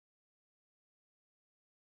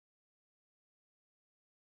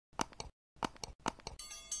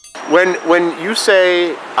When you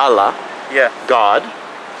say Allah, Yeah. God,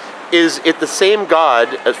 is it the same God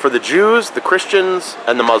as for the Jews, the Christians,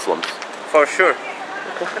 and the Muslims? For sure.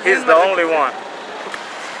 He's the only one.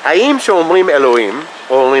 האם שאומרים אלוהים,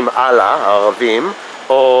 או אומרים אללה, הערבים,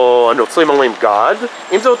 או הנוצרים אומרים God,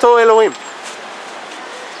 אם זה אותו אלוהים?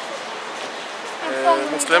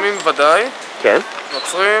 מוסלמים ודאי, כן?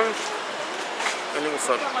 נוצרים, אין לי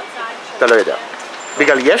מושג. אתה לא יודע.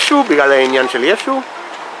 בגלל ישו? בגלל העניין של ישו?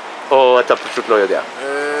 או אתה פשוט לא יודע?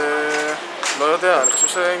 לא יודע, אני חושב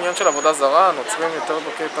שזה עניין של עבודה זרה, נוצרים יותר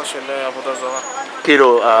בקטע של עבודה זרה.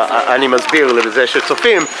 כאילו, אני מסביר לזה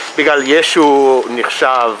שצופים, בגלל ישו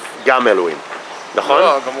נחשב גם אלוהים, נכון?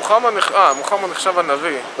 לא, גם מוחמד נחשב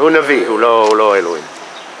הנביא. הוא נביא, הוא לא אלוהים.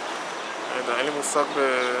 אין לי מושג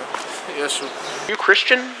בישו. Are you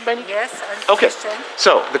Christian, Benny? Yes, I'm Okay, Christian.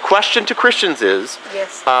 so the question to Christians is,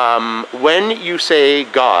 Yes. when you say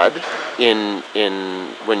God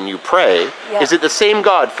when you pray, Yeah. is it the same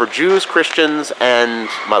God for Jews, Christians, and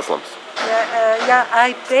Muslims? Yeah, I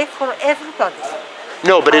pray for everybody.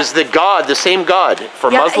 No, but is the God the same God for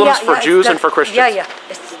Muslims, for it's Jews, the- and for Christians?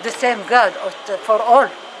 Yeah, it's the same God for all.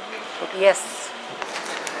 Yes.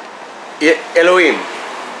 אלוהים,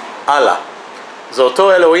 אללה. זה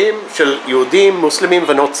אותו אלוהים של יהודים, מוסלמים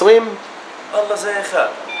ונוצרים? אללה זה אחד.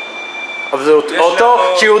 אבל זה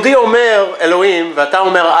אותו, כשיהודי אומר אלוהים ואתה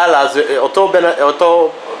אומר אללה, זה אותו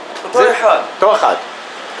אחד. אותו אחד.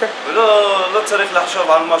 ולא צריך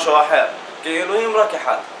לחשוב על משהו אחר, כי אלוהים רק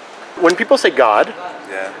אחד. When people say God,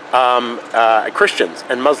 Yeah. Christians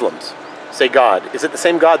and Muslims say God, is it the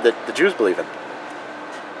same God that the Jews believe in?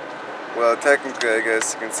 Well, technically, I guess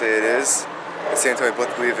you can say it is. At the same time, we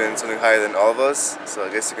both believe in something higher than all of us. So I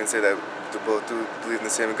guess you can say that we both do believe in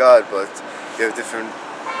the same God, but you have different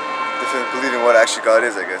believing what actually God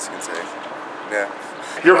is, I guess you can say. Yeah.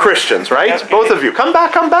 You're Christians, right? Both of you. Come back,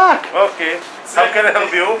 come back. Okay. How can I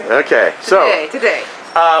help you? Okay, so Today.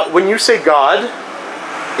 when you say God,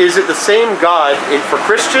 is it the same God for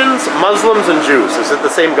Christians, Muslims, and Jews? Is it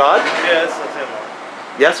the same God? Yes, the same one.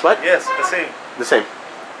 Yes, what? Yes, the same. The same.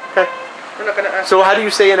 Okay. So how do you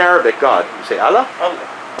say in Arabic God? You say Allah? Allah.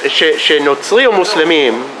 שנוצרי או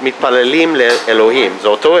מוסלמים מתפללים לאלוהים, זה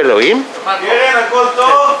אותו אלוהים? כן, הכל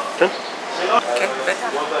טוב.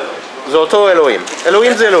 זה אותו אלוהים.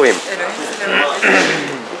 אלוהים זה אלוהים.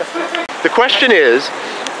 The question is,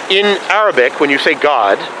 in Arabic, when you say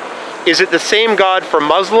God, is it the same God for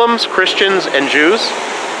Muslims, Christians, and Jews?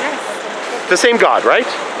 Yes. The same God, right?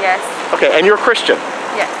 Yes. Okay, and you're Christian.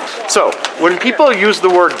 Yes. So, when people use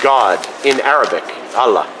the word God in Arabic,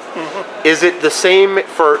 Allah, is it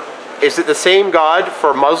the same God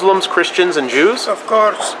for Muslims, Christians, and Jews? Of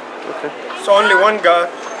course. Okay. It's only one God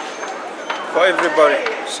for everybody.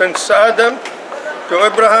 Since Adam to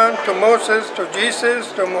Abraham to Moses to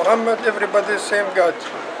Jesus to Muhammad, everybody is same God.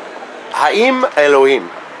 האם אלוהים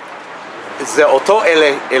זה אותו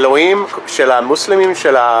אלוהים של המוסלמים,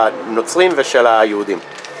 של הנוצרים ושל היהודים?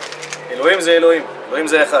 אלוהים זה אלוהים, אלוהים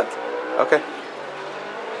זה אחד. אוקיי.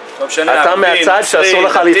 לא משנה, אתה מהצד שאסור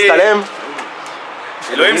לך להצטלם?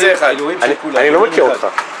 אלוהים זה אחד. אני לא מכיר אותך.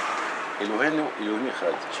 אלוהינו אלוהים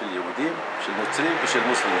אחד, של יהודים, של נוצרים ושל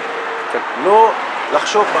מוסלמים. לא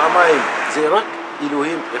לחשוב פעמיים, זה רק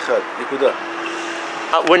אלוהים אחד, נקודה.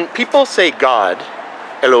 When people say God,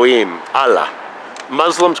 Elohim, Allah,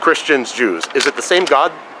 Muslims, Christians, Jews, is it the same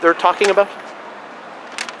God they're talking about?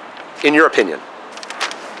 In your opinion?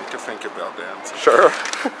 You can think about the answer. Sure.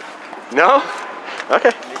 No?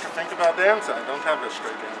 Okay. You can think about the answer. I don't have a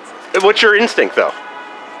straight answer. What's your instinct though?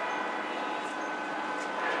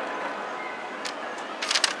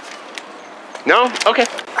 No? Okay.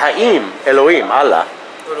 האם אלוהים, אללה,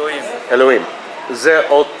 אלוהים, זה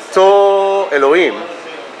אותו אלוהים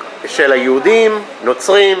של היהודים,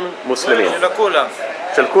 נוצרים, מוסלמים? של כולם.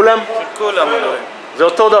 של כולם? של כולם אלוהים. זה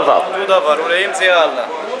אותו דבר. אותו דבר, אלוהים זה אללה.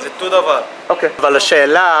 זה אותו דבר. אוקיי. אבל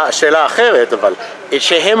השאלה אחרת, אבל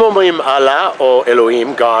שהם אומרים אללה או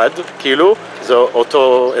אלוהים, God, כאילו, זה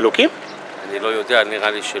אותו אלוקים? אני לא יודע,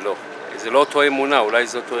 נראה לי שלא. זה לא אותו אמונה, אולי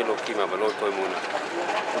זה אותו אלוקים, אבל לא אותו אמונה.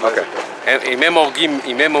 אוקיי. אם הם הורגים,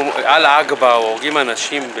 אללה אכבר הורגים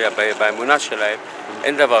אנשים באמונה שלהם,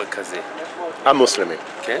 אין דבר כזה. המוסלמים.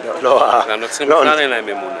 כן? לא, הנוצרים בכלל אין להם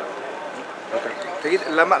אמונה. תגיד,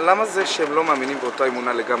 למה זה שהם לא מאמינים באותה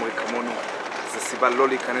אמונה לגמרי כמונו? זו סיבה לא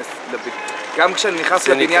להיכנס לבית... גם כשאני נכנס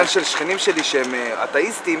לבניין של שכנים שלי שהם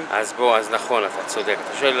אתאיסטים... אז בוא, אז נכון, אתה צודק.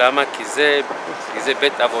 אתה שואל למה? כי זה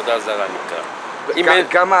בית עבודה זרה נקרא.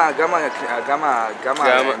 גם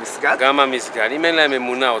המסגד? גם המסגד. אם אין להם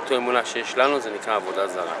אמונה, אותו אמונה שיש לנו, זה נקרא עבודה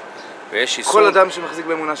זרה. ויש איסור... כל אדם שמחזיק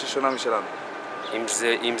באמונה ששונה משלנו.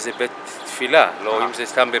 אם זה בית לתפילה, לא אם זה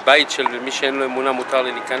סתם בבית של מי שאין לו אמונה מותר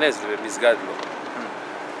לי להיכנס ובמסגד לא.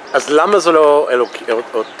 אז למה זה לא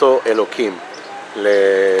אותו אלוקים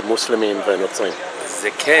למוסלמים ונוצרים? זה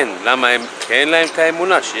כן, למה הם כן להם את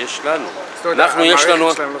האמונה שיש לנו. אנחנו יש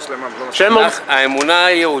לנו... האמונה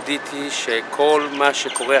היהודית היא שכל מה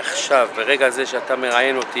שקורה עכשיו, ברגע הזה שאתה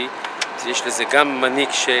מראיין אותי, יש לזה גם מנהיג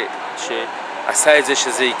שעשה את זה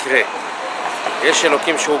שזה יקרה. יש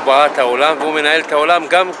אלוקים שהוא ברא את העולם והוא מנהל את העולם,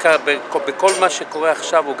 גם בכל מה שקורה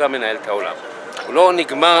עכשיו הוא גם מנהל את העולם.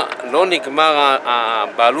 לא נגמר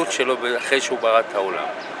הבעלות שלו אחרי שהוא ברא את העולם.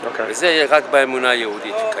 וזה רק באמונה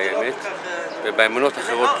היהודית קיימת, ובאמונות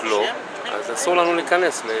אחרות לא. אז אסור לנו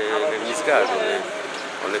להיכנס למסגד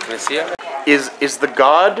או לכנסייה. Is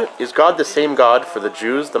God the same God for the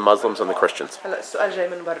Jews, the Muslims and the Christians? هلا السؤال جاي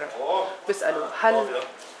من برا بيسألوا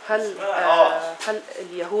هل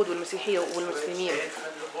اليهود والمسيحية والمسلمين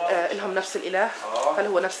لهم نفس الإله؟ هل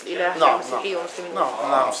هو نفس الإله للمسيحية والمسلمين؟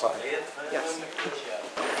 نعم صحيح.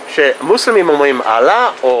 שמוסלמים אומרים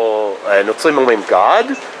אללה או נוצרים אומרים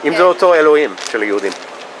God, אם זה אותו אלוהים של היהודים.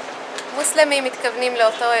 מוסלמים מתכוונים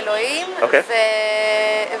לאותו אלוהים,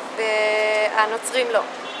 והנוצרים לא.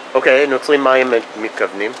 אוקיי, נוצרים מה הם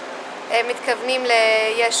מתכוונים? הם מתכוונים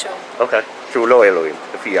לישו. אוקיי, שהוא לא אלוהים,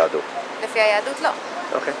 לפי יהדות. לפי היהדות לא.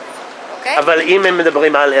 אוקיי. אבל אם הם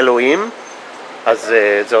מדברים על אלוהים, אז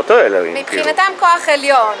זה אותו אלוהים. מבחינתם כוח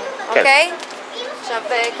עליון, אוקיי? עכשיו,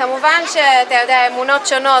 כמובן שאתה יודע, אמונות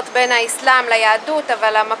שונות בין האסלאם ליהדות,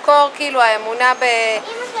 אבל המקור, כאילו האמונה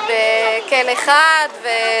בכל אחד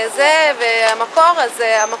וזה, והמקור, אז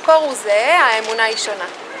המקור הוא זה, האמונה היא שונה.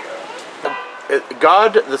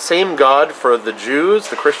 God, the same God for the Jews,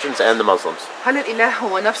 the Christians and the Muslims. هل الإله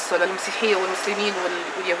هو نفسه للمسيحية والمسلمين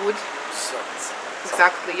واليهود؟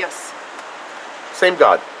 Exactly, yes. Same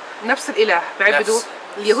God. نفس الإله بيعبدوا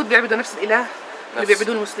اليهود بيعبدوا نفس الإله اللي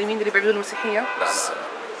بيعبدوا المسلمين اللي بيعبدوا المسيحية.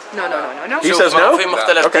 No. He says no. في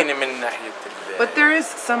مختلفين من ناحية. But there is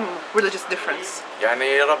some religious difference.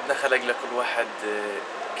 يعني ربنا خلق لكل واحد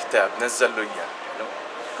كتاب نزل له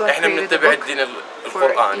إياه. إحنا بنتبع الدين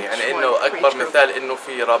القرآن يعني إنه أكبر مثال إنه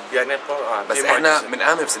في رب يعني القرآن. بس إحنا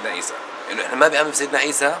بنآمن بسيدنا عيسى. إنه إحنا ما بنآمن بسيدنا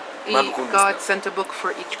عيسى ما بكون. God sent a book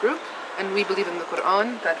for each group. And we believe in the Quran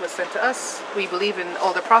that was sent to us. We believe in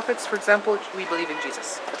all the prophets, for example. We believe in Jesus.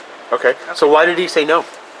 Okay. So why did he say no?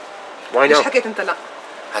 Why no? ليش حكيت أنت لا؟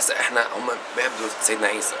 هسا إحنا هم بيعبدوا سيدنا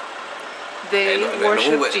عيسى. They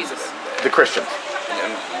worship Jesus. The Christians.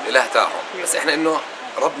 الإله تاعهم. بس إحنا إنه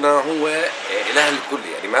ربنا هو إله الكل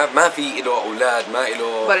يعني ما في له أولاد ما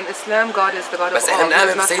له. But in Islam, God is the God of all. بس إحنا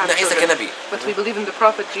نآمن بسيدنا عيسى كنبي. But we believe in the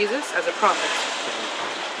prophet Jesus as a prophet.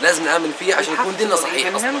 لازم نآمن فيه عشان يكون ديننا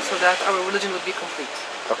صحيح أصلاً. So that our religion would be complete.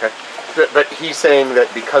 Okay. But he's saying that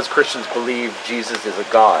because Christians believe Jesus is a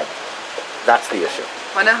God, that's the issue.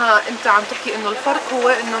 معناها أنت عم تحكي إنه الفرق هو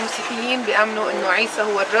إنه المسيحيين بيأمنوا إنه عيسى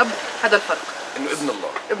هو الرب، هذا الفرق. إنه ابن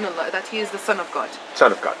الله. ابن الله, that he is the son of God.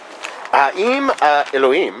 Son of God. האם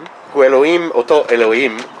האלוהים הוא אלוהים, אותו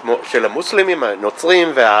אלוהים של המוסלמים,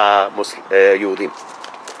 הנוצרים והיהודים?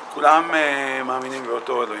 כולם מאמינים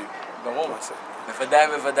באותו אלוהים. ברור.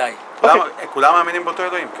 בוודאי. כולם מאמינים באותו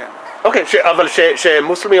אלוהים, כן. אוקיי, אבל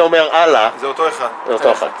שמוסלמי אומר אללה, זה אותו אחד. זה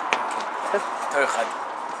אותו אחד. אותו אחד.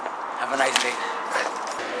 Have a nice day.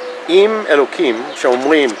 אם אלוקים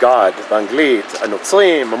שאומרים God באנגלית,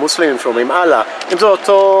 הנוצרים, המוסלמים שאומרים אללה, אם זה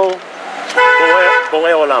אותו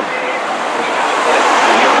בורא עולם.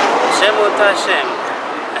 השם הוא אותו השם.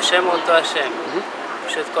 השם הוא אותו השם.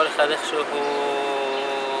 פשוט כל אחד איכשהו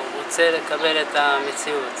רוצה לקבל את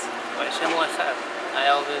המציאות. אבל השם הוא אחד.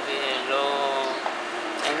 היה עובד לא...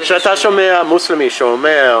 כשאתה שומע מוסלמי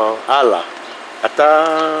שאומר אללה,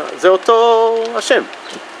 זה אותו השם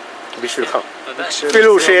בשבילך.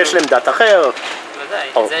 אפילו שיש להם דת אחר. ודאי,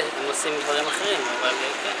 זה הם עושים דברים אחרים, אבל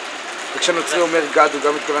כן. וכשנוצרי אומר גד הוא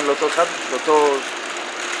גם מתכוון לאותו אחד? לאותו...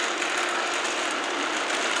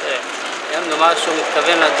 גם נאמר שהוא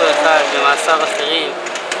מתכוון לאותו אחד במעשיו אחרים,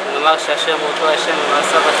 ונאמר שהשם הוא אותו השם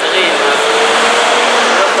במעשיו אחרים, אז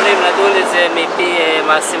לא יכולים לדון את זה מפי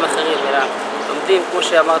מעשים אחרים, אלא לומדים, כמו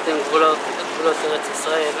שאמרתם, גבולות ארץ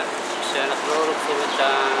ישראל, שאנחנו לא לוקחים את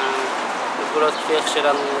הגבולות כפי איך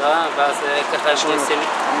שלנו נראה, ואז ככה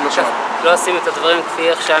לא עושים את הדברים כפי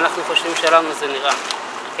איך שאנחנו חושבים שלנו זה נראה.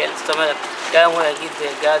 כן, זאת אומרת, גם הוא יגיד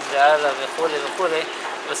גד ואללה וכולי וכולי,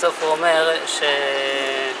 בסוף הוא אומר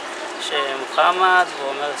שמוחמד, והוא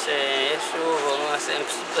אומר שישו, והוא אומר שהם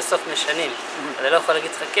בסוף משנים. אתה לא יכול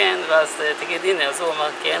להגיד לך כן, ואז תגיד הנה, אז הוא אומר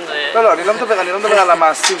כן. לא, אני לא מדבר על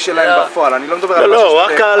המעשים שלהם בפועל, אני לא מדבר על... לא,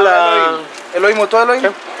 רק על... אלוהים אותו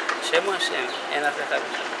אלוהים? השם הוא השם, אין אף אחד.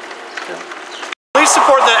 Please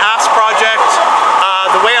support the Ask Project.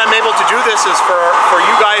 The way I'm able to do this is for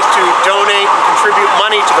you guys to donate and contribute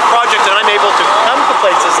money to the project, and I'm able to come to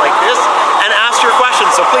places like this and ask your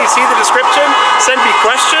questions. So please see the description, send me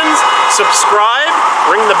questions, subscribe,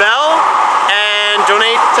 ring the bell, and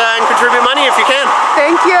donate and contribute money if you can.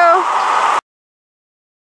 Thank you.